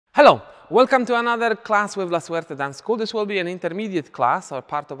Hello, welcome to another class with La Suerte Dance School. This will be an intermediate class or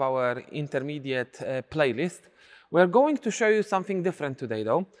part of our intermediate playlist. We're going to show you something different today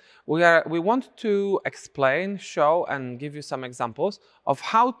though. We want to explain, show and give you some examples of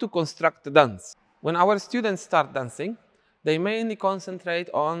how to construct the dance. When our students start dancing, they mainly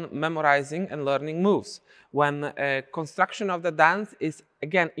concentrate on memorizing and learning moves. When construction of the dance is,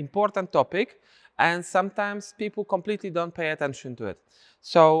 again, important topic, and sometimes people completely don't pay attention to it.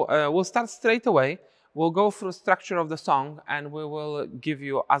 So we'll start straight away. We'll go through structure of the song and we will give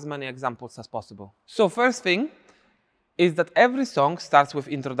you as many examples as possible. So first thing is that every song starts with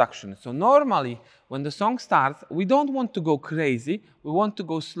introduction. So normally when the song starts, we don't want to go crazy, we want to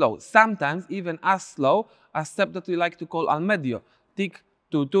go slow. Sometimes even as slow as step that we like to call al medio. Tick,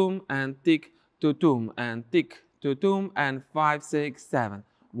 tu-tum, and tick, tu-tum, and tick, tu-tum, and 5, 6, 7.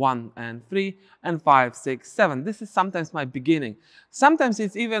 1 and 3 and 5, 6, 7. This is sometimes my beginning. Sometimes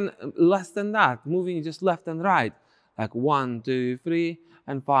it's even less than that, moving just left and right, like 1, 2, 3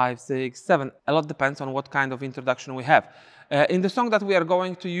 and 5, 6, 7. A lot depends on what kind of introduction we have. In the song that we are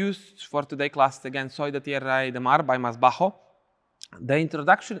going to use for today's class, again, Soy de Tierra y de Mar by Mas Bajo, the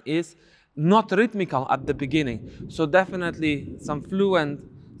introduction is not rhythmical at the beginning. So definitely some fluent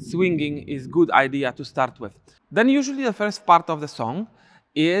swinging is good idea to start with. Then usually the first part of the song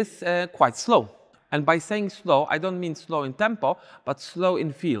is quite slow. And by saying slow, I don't mean slow in tempo, but slow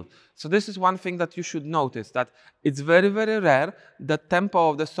in feel. So this is one thing that you should notice, that it's very, very rare that tempo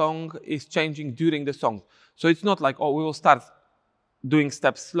of the song is changing during the song. So it's not like, oh, we will start doing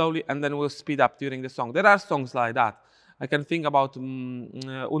steps slowly and then we'll speed up during the song. There are songs like that. I can think about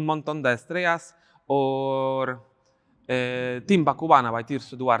Un Montón de Estrellas or Timba Cubana by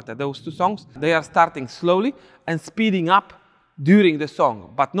Tirso Duarte. Those two songs, they are starting slowly and speeding up during the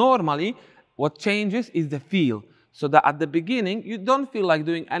song. But normally, what changes is the feel. So that at the beginning, you don't feel like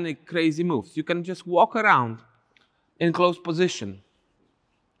doing any crazy moves. You can just walk around in close position.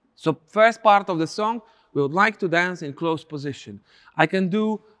 So first part of the song, we would like to dance in close position. I can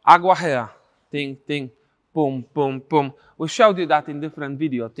do aguajea, ting, ting, pum, pum, pum. We showed you that in different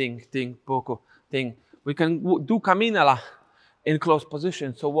video, ting, ting, poco, ting. We can do caminala in close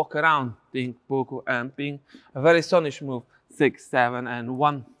position, so walk around, ting, poco, and ping. A very sonish move. 6, 7, and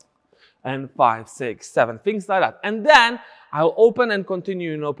 1, and 5, 6, 7, things like that. And then I'll open and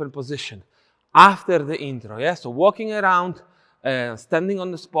continue in open position after the intro. Yeah, so walking around, standing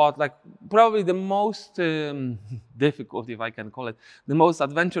on the spot, like probably the most difficult, if I can call it, the most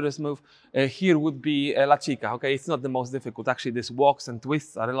adventurous move here would be La Chica. Okay, it's not the most difficult. Actually, these walks and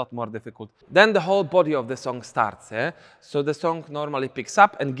twists are a lot more difficult. Then the whole body of the song starts. Yeah? So the song normally picks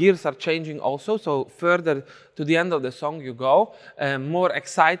up and gears are changing also. So further to the end of the song you go, more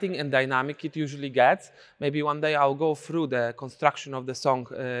exciting and dynamic it usually gets. Maybe one day I'll go through the construction of the song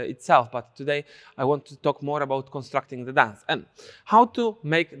itself, but today I want to talk more about constructing the dance and how to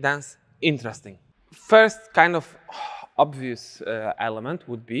make dance interesting. First kind of obvious element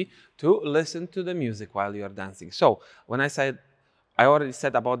would be to listen to the music while you're dancing. So when I already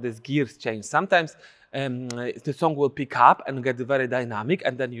said about this gears change. Sometimes the song will pick up and get very dynamic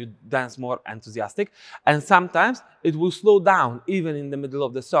and then you dance more enthusiastic. And sometimes it will slow down even in the middle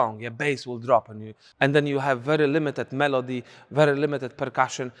of the song. Your bass will drop on you. And then you have very limited melody, very limited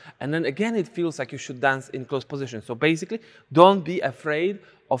percussion. And then again, it feels like you should dance in close position. So basically, don't be afraid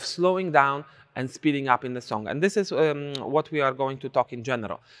of slowing down and speeding up in the song. And this is what we are going to talk in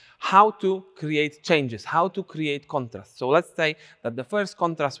general. How to create changes, how to create contrast. So let's say that the first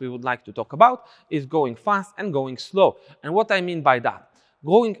contrast we would like to talk about is going fast and going slow. And what I mean by that,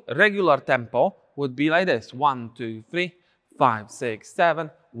 going regular tempo would be like this. 1, 2, 3, 5, 6, 7,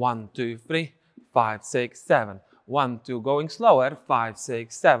 1, 2, 3, 5, 6, 7. 1, 2, going slower, 5,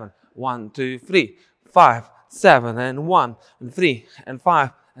 6, 7, 1, 2, 3, 5, 7, and 1, and 3, and 5,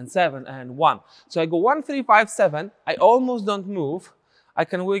 and 7, and 1. So I go 1, 3, 5, 7. I almost don't move. I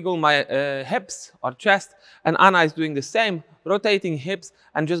can wiggle my hips or chest, and Anna is doing the same, rotating hips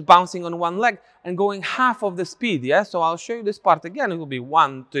and just bouncing on one leg and going half of the speed. Yeah, so I'll show you this part again. It will be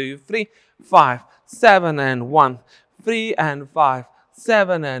 1, 2, 3, 5, 7, and 1, 3, and 5,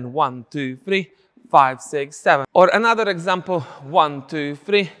 7, and 1, 2, 3, 5, 6, 7. Or another example, 1, 2,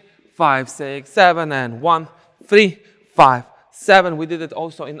 3, 5, 6, 7, and 1, 3, 5, 7. We did it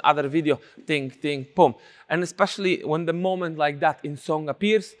also in other video. Ting, ting, boom. And especially when the moment like that in song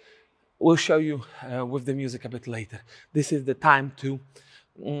appears, we'll show you with the music a bit later. This is the time to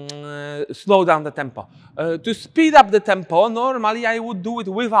slow down the tempo. To speed up the tempo, normally I would do it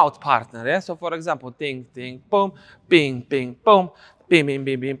without partner. Yeah? So for example, ting, ting, boom, ping, ping, boom, ping, ping,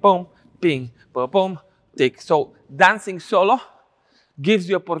 ping, ping, boom, ping, boom, boom, tick. So dancing solo gives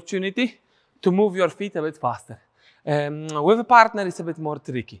you opportunity to move your feet a bit faster. With a partner, it's a bit more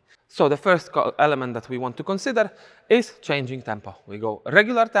tricky. So the first element that we want to consider is changing tempo. We go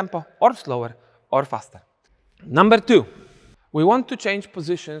regular tempo, or slower, or faster. Number 2, we want to change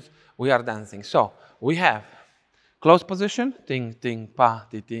positions we are dancing. So we have close position, ting, ting, pa,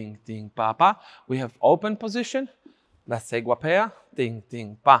 ti, ting, ting, pa, pa. We have open position, let's say guapea, ting,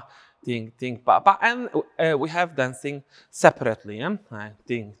 ting, pa, ting, ting, pa, pa. And we have dancing separately.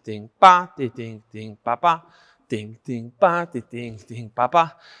 Ting, ting, pa, ti, ting, ting, pa, pa. Ting, ting, pa, ti, ting, ting, pa,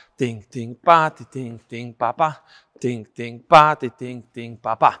 pa. Ting, ting, pa, ti, ting, ting, pa, pa. Ting, ting, pa, ti, ting, ting,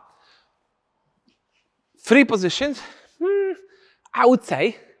 pa, pa. 3 positions, I would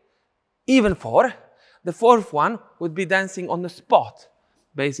say, even 4. The 4th one would be dancing on the spot.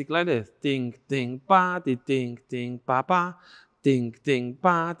 Basically like this. Ting, ting, pa, ti, ting, ting, pa, pa. Ting, ting,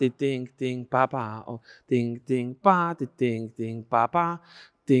 pa, ti, ting, ting, pa, pa. Oh, ting, ting, pa, ti, ting, ting, pa, pa.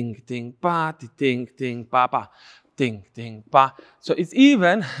 Ting, ting, pa, ti, ting, ting, pa, pa. Ting, ting, pa. So it's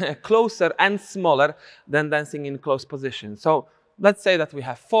even closer and smaller than dancing in close position. So let's say that we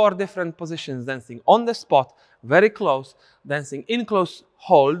have 4 different positions dancing on the spot, very close, dancing in close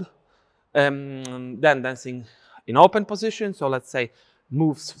hold, then dancing in open position. So let's say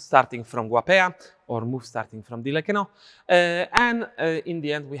moves starting from guapea or moves starting from dilequeno. And in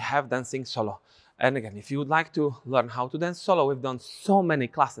the end, we have dancing solo. And again, if you would like to learn how to dance solo, we've done so many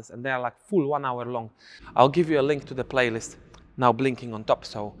classes and they are like full 1 hour long. I'll give you a link to the playlist now blinking on top,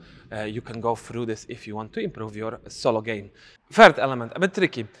 so you can go through this if you want to improve your solo game. 3rd element, a bit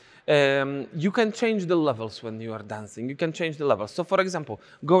tricky. You can change the levels when you are dancing. You can change the levels. So for example,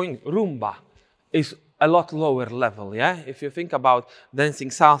 going rumba is a lot lower level, yeah? If you think about dancing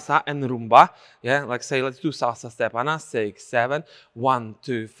salsa and rumba, yeah? Like say, let's do salsa step, 6, 7, 1,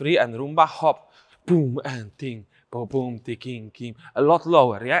 2, 3, and rumba, hop, boom, and ting, boom, boom, ticking, kim, a lot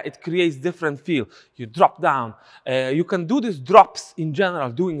lower, yeah? It creates different feel. You drop down. You can do these drops in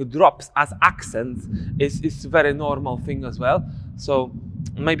general. Doing drops as accents is a very normal thing as well. So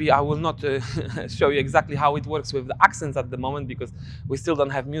maybe I will not show you exactly how it works with the accents at the moment because we still don't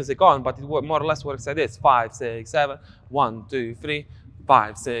have music on, but it more or less works like this. 5, 6, 7, 1, 2, 3,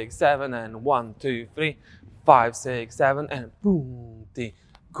 5, 6, 7, and 1, 2, 3, 5, 6, 7, and boom, ti,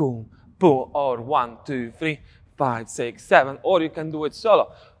 boom, boom, or 1, 2, 3, 5, 6, 7, or you can do it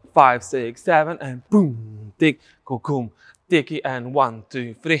solo. 5, 6, 7, and boom, tick, kokum, tiki, and 1,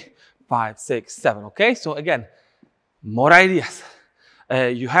 2, 3, 5, 6, 7. Okay, so again, more ideas.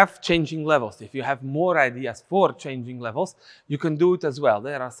 You have changing levels. If you have more ideas for changing levels, you can do it as well.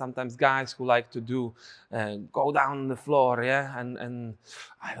 There are sometimes guys who like to do go down on the floor, yeah, and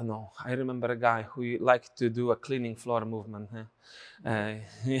I don't know. I remember a guy who liked to do a cleaning floor movement.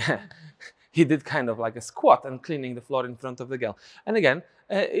 Yeah, he did kind of like a squat and cleaning the floor in front of the girl. And again,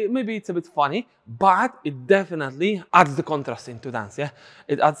 maybe it's a bit funny, but it definitely adds the contrast into dance. Yeah,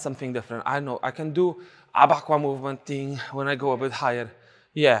 it adds something different. I know I can do a bakwa movement thing when I go a bit higher.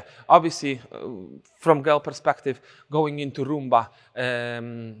 Yeah, obviously, from girl perspective, going into rumba,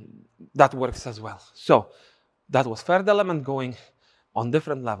 that works as well. So that was 3rd element, going on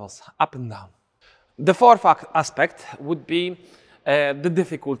different levels, up and down. The 4th aspect would be the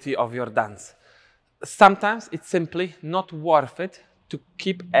difficulty of your dance. Sometimes it's simply not worth it to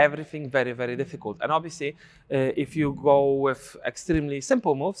keep everything very, very difficult. And obviously, if you go with extremely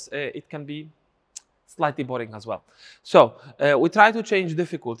simple moves, it can be slightly boring as well. So we try to change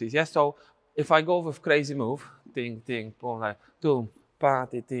difficulties. Yes. So if I go with crazy move, ting ting boom, like boom, pa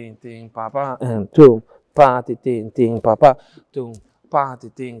ti ting ting pa pa, and boom, pa ti ting ting pa pa, boom, pa ti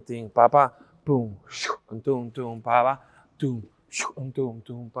ting ting pa pa, boom, shoo, and boom, boom, pa pa, boom, shoo, and boom,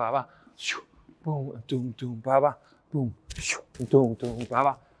 boom, pa pa, shoo, boom, and boom, boom, pa pa, boom, shoo, and boom, boom, pa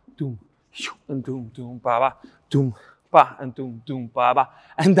pa, boom, shoo, and boom, boom, pa pa, boom, pa, and boom, boom, pa pa,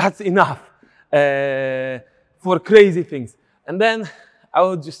 and that's enough. For crazy things. And then I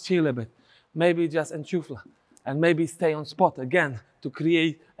will just chill a bit, maybe just enchufla, and maybe stay on spot again to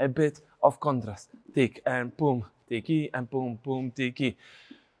create a bit of contrast. Tick and boom, tiki, and boom, boom, tiki.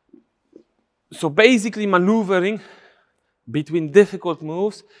 So basically maneuvering between difficult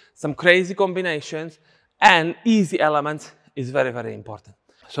moves, some crazy combinations, and easy elements is very, very important.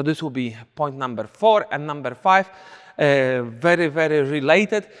 So this will be point number 4 and number 5, very, very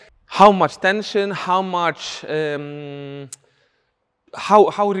related. How much tension, how much,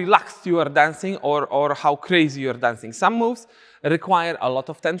 how relaxed you are dancing or how crazy you are dancing. Some moves require a lot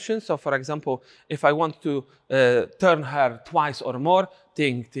of tension. So for example, if I want to turn her twice or more,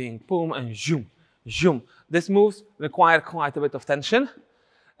 ting, ting, boom, and zoom, zoom. These moves require quite a bit of tension.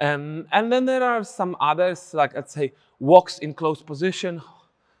 And then there are some others, like let's say walks in close position,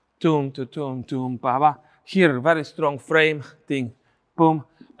 tum, to tum, tum, ba, ba. Here, very strong frame, ting, boom.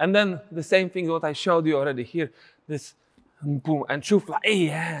 And then the same thing what I showed you already here, this boom, and shufla,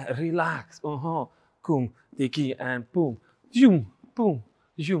 yeah, relax, kum, tiki, and boom,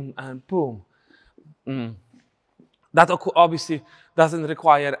 zoom, and boom. That obviously doesn't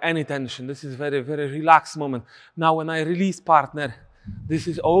require any tension. This is very, very relaxed moment. Now, when I release partner, this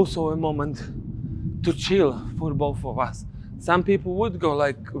is also a moment to chill for both of us. Some people would go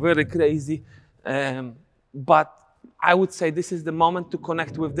like very crazy, but I would say this is the moment to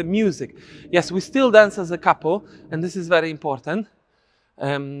connect with the music. Yes, we still dance as a couple, and this is very important.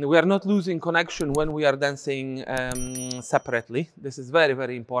 We are not losing connection when we are dancing separately. This is very,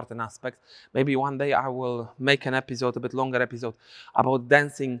 very important aspect. Maybe one day I will make an episode, a bit longer episode, about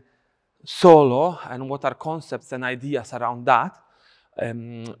dancing solo and what are concepts and ideas around that.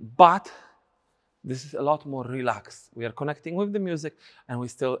 But this is a lot more relaxed. We are connecting with the music and we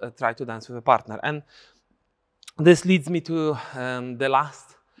still try to dance with a partner. And this leads me to the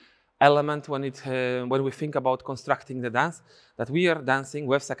last element when we think about constructing the dance, that we are dancing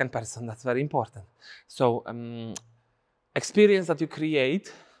with second person. That's very important. So experience that you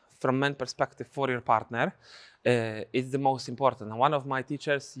create from men's perspective for your partner is the most important. And one of my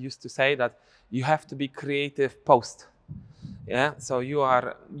teachers used to say that you have to be creative post. Yeah, so you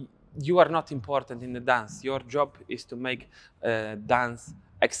are not important in the dance. Your job is to make dance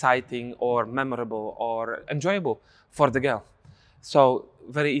exciting or memorable or enjoyable for the girl. So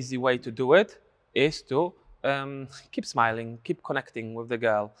very easy way to do it is to keep smiling, keep connecting with the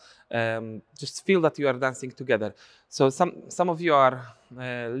girl. Just feel that you are dancing together. So some of you are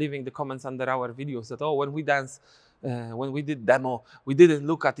leaving the comments under our videos that, oh, when we dance, when we did demo, we didn't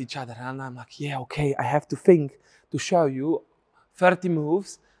look at each other. And I'm like, yeah, okay, I have to think to show you 30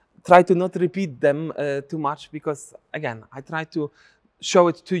 moves. Try to not repeat them too much because, again, I try to show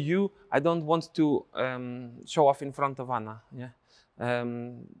it to you. I don't want to show off in front of Anna. Yeah.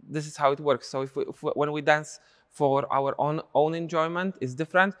 This is how it works. So when we dance for our own enjoyment, it's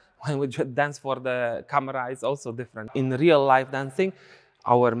different. When we dance for the camera, it's also different. In real life dancing,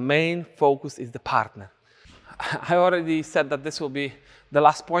 our main focus is the partner. I already said that this will be the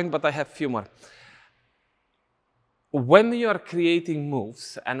last point, but I have a few more. When you are creating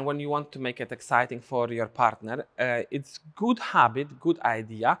moves and when you want to make it exciting for your partner, it's good habit, good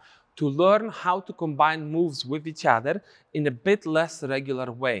idea to learn how to combine moves with each other in a bit less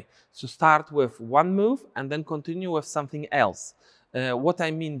regular way. So start with one move and then continue with something else. What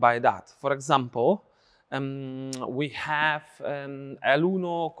I mean by that, for example, we have El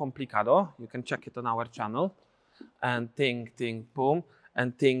Uno Complicado. You can check it on our channel. And ting, ting, boom,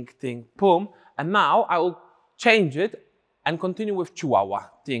 and ting, ting, boom. And now I will change it and continue with Chihuahua.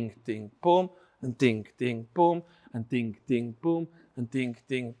 Ting, ting, boom, and ting, ting, boom, and ting, ting, boom, and ting,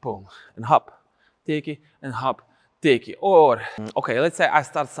 ting, boom. And hop, tiki, and hop, tiki. Or, okay, let's say I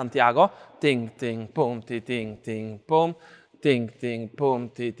start Santiago. Ting, ting, boom, ti, ting, ting, boom. Ting, ting, boom,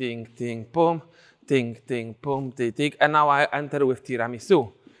 ti, ting, ting, boom. Ting, ting, boom, ti, ting. And now I enter with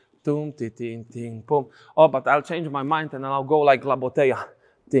tiramisu. Tum, ti, ting, ting, boom. Oh, but I'll change my mind and I'll go like La Botella.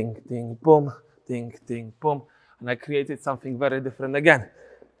 Ting, ting, boom. Ting, ting, boom. And I created something very different again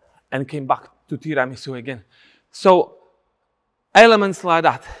and came back to tiramisu again. So elements like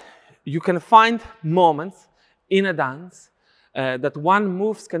that. You can find moments in a dance that one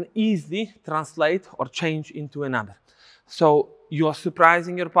moves can easily translate or change into another. So you are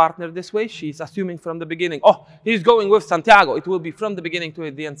surprising your partner this way. She's assuming from the beginning, oh, he's going with Santiago. It will be from the beginning to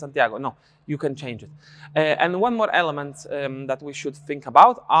the end Santiago. No, you can change it. And one more element that we should think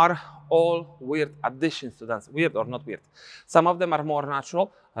about are all weird additions to dance. Weird or not weird. Some of them are more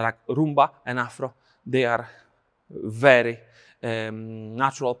natural, like rumba and afro. They are very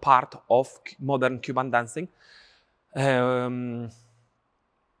natural part of modern Cuban dancing.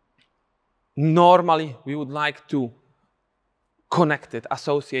 Normally, we would like to connected,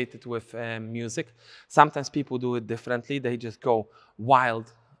 associated with music. Sometimes people do it differently. They just go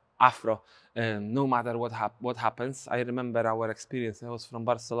wild afro, no matter what happens. I remember our experience. I was from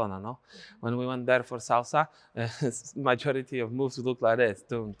Barcelona, no? When we went there for salsa, majority of moves look like this.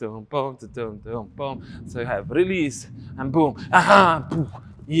 Boom, boom, boom, boom, boom, boom. So you have release and boom, aha, boom,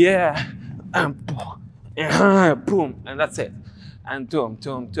 yeah, and boom, aha, boom, and that's it. And boom,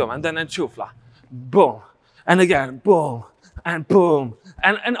 boom, boom, and then enchufla, boom, and again, boom. and boom,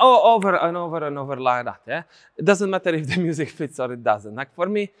 and over and over and over like that. Yeah, it doesn't matter if the music fits or it doesn't. Like for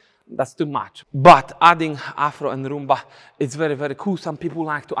me, that's too much. But adding Afro and Rumba, it's very, very cool. Some people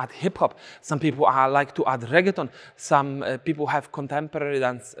like to add hip hop. Some people like to add reggaeton. Some people have contemporary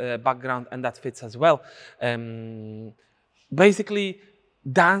dance background, and that fits as well. Basically,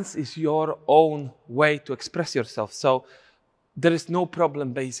 dance is your own way to express yourself. So there is no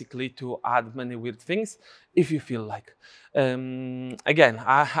problem basically to add many weird things if you feel like. Again,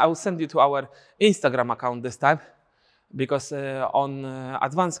 I will send you to our Instagram account this time, because on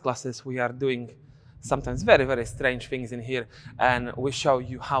advanced classes we are doing sometimes very, very strange things in here, and we show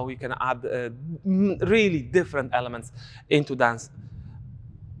you how we can add really different elements into dance.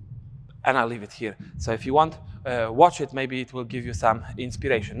 And I'll leave it here. So if you want, watch it, maybe it will give you some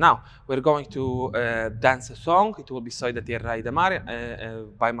inspiration. Now, we're going to dance a song. It will be Soy de Tierra y de Mar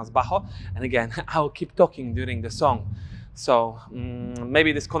by Mas Bajo. And again, I'll keep talking during the song. So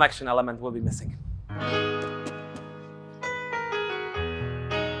maybe this connection element will be missing.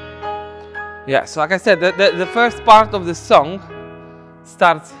 Yeah, so like I said, the first part of the song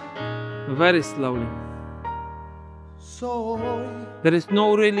starts very slowly. There is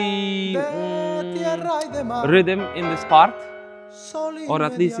no really rhythm in this part, or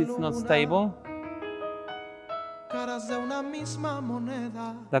at least it's not stable.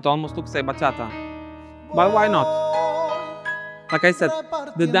 That almost looks like bachata, but why not? Like I said,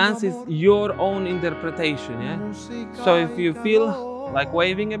 the dance is your own interpretation, yeah? So if you feel like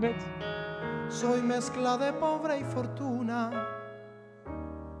waving a bit,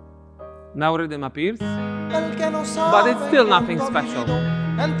 now rhythm appears, but it's still nothing special.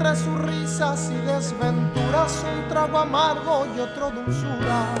 And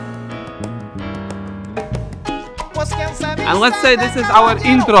let's say this is our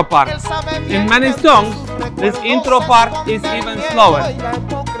intro part. In many songs, this intro part is even slower.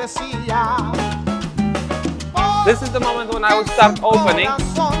 This is the moment when I will start opening.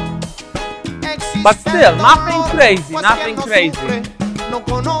 But still, nothing crazy, nothing crazy.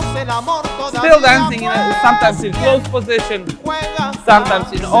 Still dancing sometimes in close position,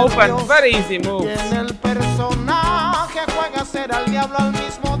 sometimes in open, very easy moves.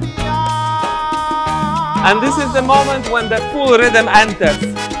 And this is the moment when the full rhythm enters.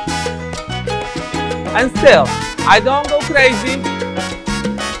 And still, I don't go crazy.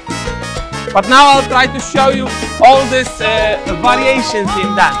 But now I'll try to show you all these variations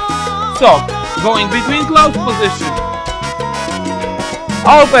in dance. So, going between close position,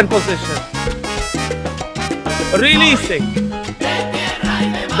 open position, releasing,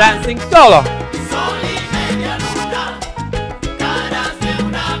 dancing solo.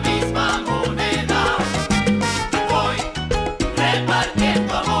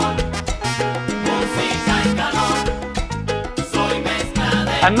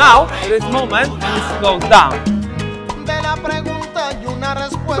 And now, this moment, it slows down.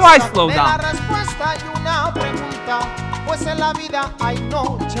 So I slow down. Pues en la vida hay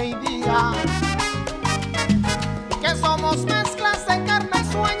noche y día, que somos mezclas de carne y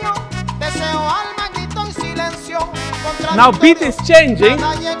sueño, deseo, alma, grito y silencio. Now beat is changing.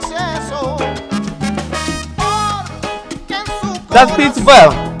 That beats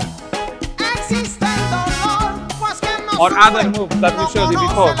well. Or other moves that we showed you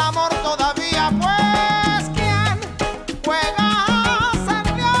before.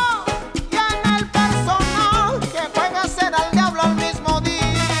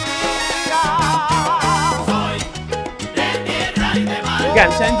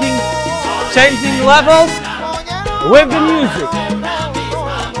 Again, changing levels with the music.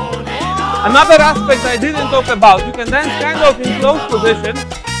 Another aspect I didn't talk about, you can dance kind of in close position,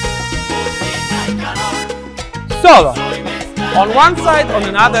 solo, on one side, on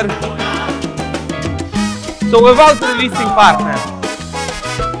another, so without releasing partner.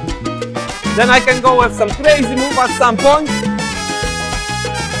 Then I can go with some crazy move at some point.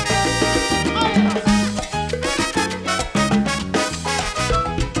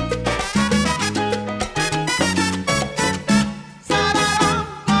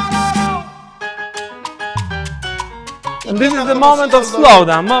 And this is the moment of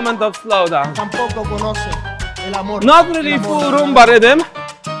slowdown, Not really full rumba rhythm.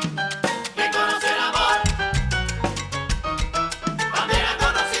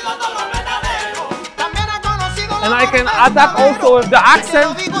 And I can attack also with the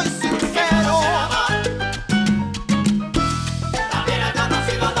accent.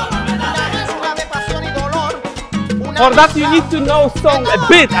 For that you need to know song a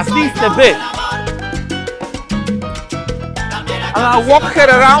bit, at least a bit. And I'll walk her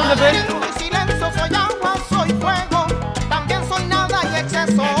around a bit.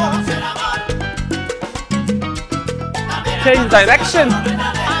 change direction.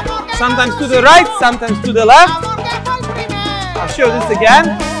 Sometimes to the right, sometimes to the left. I'll show this again.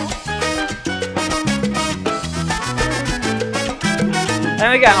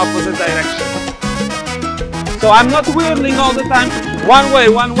 And again, opposite direction. So I'm not whirling all the time. One way,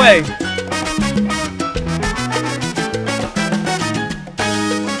 one way.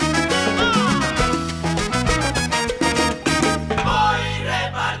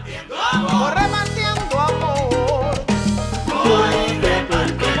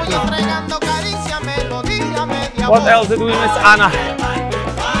 What else did we miss, Anna?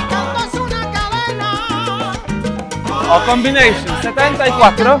 Oh, combination,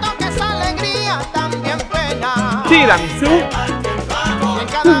 74. Tiramisu.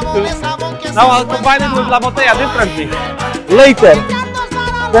 Now I'll combine it with la botella differently. Later.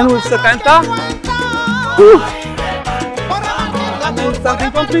 Then with 70. And then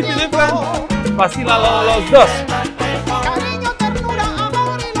something completely different. Vacila los dos.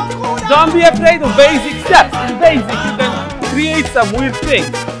 Don't be afraid of basic steps. In basic, you can create some weird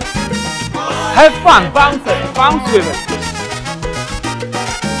things. Have fun, bounce with it.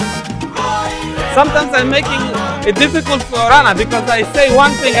 Sometimes I'm making it difficult for Anna because I say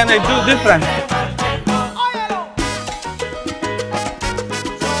one thing and I do different.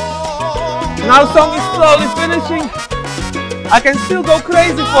 Now song is slowly finishing. I can still go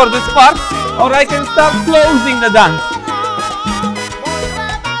crazy for this part, or I can start closing the dance.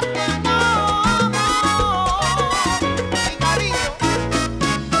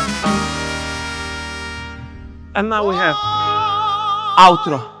 And now we have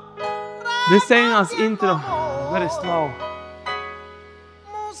outro. The same as intro, very slow.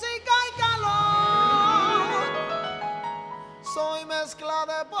 Soy mezcla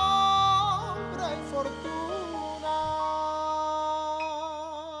de pobre y fortuna.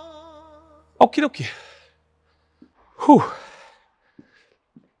 Okie dokie. Whew.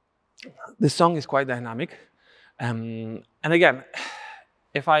 The song is quite dynamic. And again,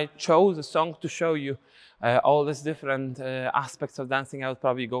 if I chose a song to show you all these different aspects of dancing, I would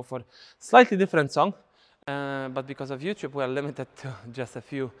probably go for a slightly different song. But because of YouTube, we are limited to just a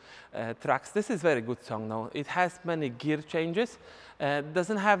few tracks. This is a very good song now. It has many gear changes.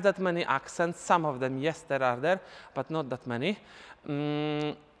 Doesn't have that many accents. Some of them, yes, there are there, but not that many.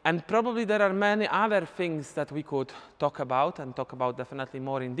 And probably there are many other things that we could talk about and talk about definitely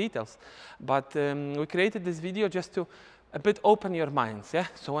more in details. But we created this video just to a bit open your minds, yeah?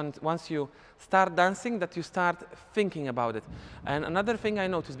 So once you start dancing, that you start thinking about it. And another thing I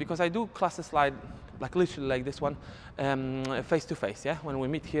noticed, because I do classes like literally like this one, face to face, yeah? When we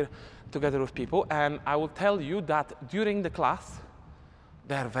meet here together with people, and I will tell you that during the class,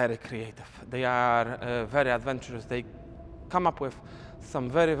 they are very creative. They are very adventurous. They come up with some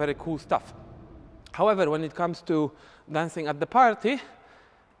very, very cool stuff. However, when it comes to dancing at the party,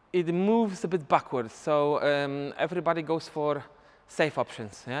 it moves a bit backwards, so everybody goes for safe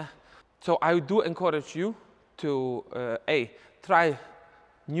options, yeah? So I do encourage you to, try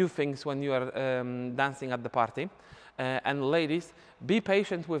new things when you are dancing at the party. And ladies, be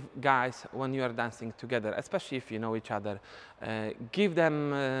patient with guys when you are dancing together, especially if you know each other. Give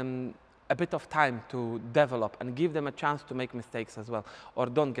them a bit of time to develop and give them a chance to make mistakes as well. Or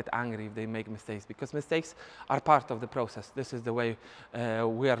don't get angry if they make mistakes, because mistakes are part of the process. This is the way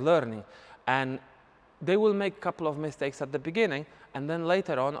we are learning. And they will make a couple of mistakes at the beginning, and then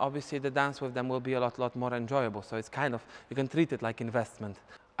later on, obviously, the dance with them will be a lot more enjoyable. So it's kind of, you can treat it like investment.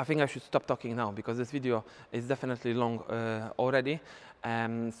 I think I should stop talking now because this video is definitely long already.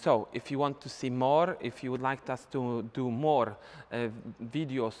 So if you want to see more, if you would like us to do more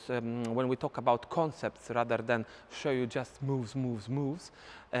videos when we talk about concepts rather than show you just moves,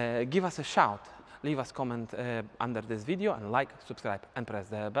 give us a shout. Leave us a comment under this video and like, subscribe and press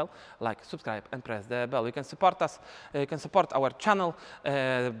the bell. Like, subscribe and press the bell. You can support us, you can support our channel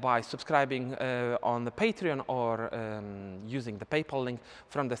by subscribing on the Patreon or using the PayPal link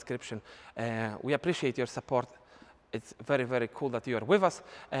from the description. We appreciate your support. It's very, very cool that you are with us.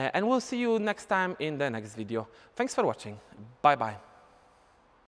 And we'll see you next time in the next video. Thanks for watching. Bye-bye.